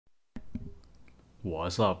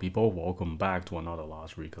What's up, people? Welcome back to another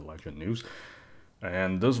Last Recollection news.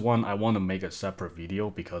 And this one, I want to make a separate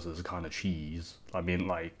video because it's kind of cheese. I mean,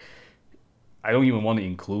 like, I don't even want to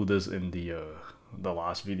include this in the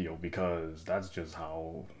last video because that's just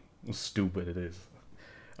how stupid it is.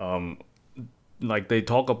 Um, like they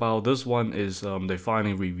talk about this one is they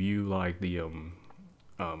finally review like the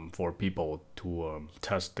for people to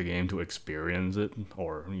test the game to experience it,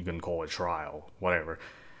 or you can call it trial, whatever.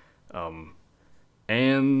 Um,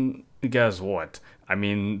 And guess what? I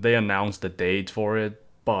mean, they announced the date for it,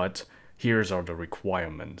 but here's are the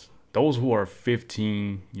requirements. Those who are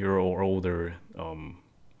 15-year or older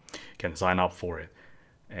can sign up for it,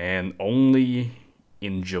 and only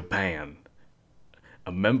in Japan.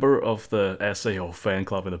 A member of the SAO fan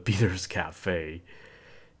club in the Peter's Cafe,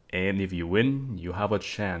 and if you win, you have a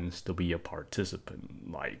chance to be a participant.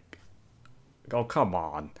 Like, oh come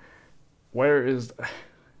on, where is?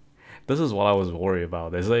 This is what I was worried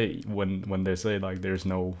about. They say when they say like there's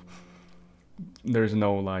no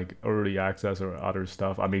like early access or other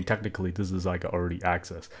stuff. I mean, technically this is like early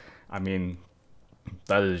access. I mean,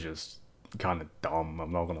 that is just kind of dumb.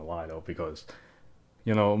 I'm not gonna lie though, because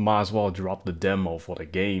might as well drop the demo for the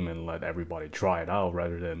game and let everybody try it out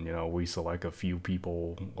rather than we select a few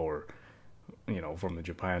people or from the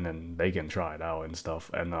Japan and they can try it out and stuff.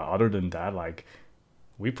 And other than that, like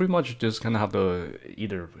we pretty much just kind of have to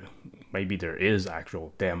either maybe there is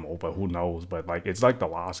actual demo, but who knows? But like it's like the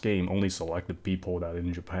last game, only selected people that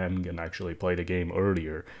in Japan can actually play the game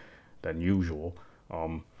earlier than usual.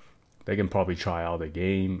 They can probably try out the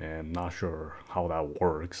game, and not sure how that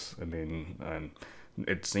works. I mean, and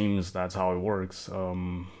it seems that's how it works.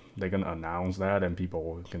 They can announce that, and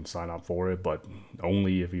people can sign up for it, but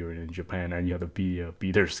only if you're in Japan and you have to be a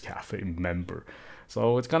Beaters Cafe member.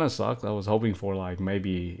 So it's kind of sucks. I was hoping for like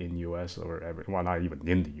maybe in US or well, not even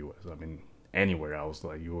in the US. I mean, anywhere else,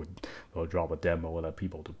 like you would drop a demo and let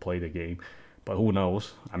people to play the game. But who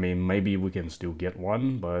knows? I mean, maybe we can still get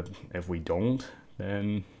one, but if we don't,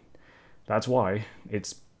 then that's why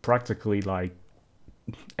it's practically like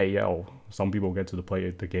AL. Some people get to play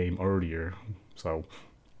the game earlier, so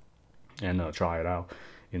and try it out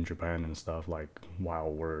in Japan and stuff. Like while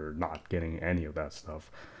we're not getting any of that stuff,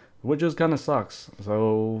 which just kind of sucks.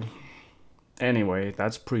 So anyway,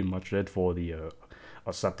 that's pretty much it for the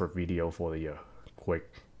a separate video for the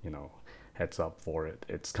quick heads up for it.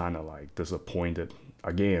 It's kind of like disappointed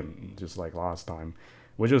again, just like last time,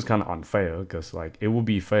 which is kind of unfair because like it would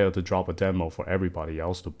be fair to drop a demo for everybody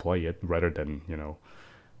else to play it rather than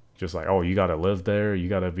just like, oh, you gotta live there, you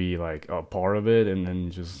gotta be like a part of it, and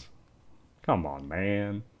then just come on,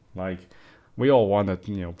 man. Like we all want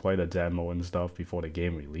to play the demo and stuff before the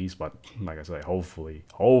game release, but like I said, hopefully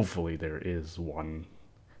there is one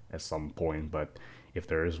at some point. But if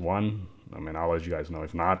there is one, I mean, I'll let you guys know.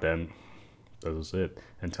 If not, then this is it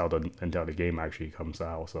until the game actually comes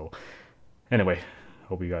out. So anyway,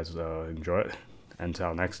 hope you guys enjoy it.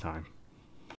 Until next time.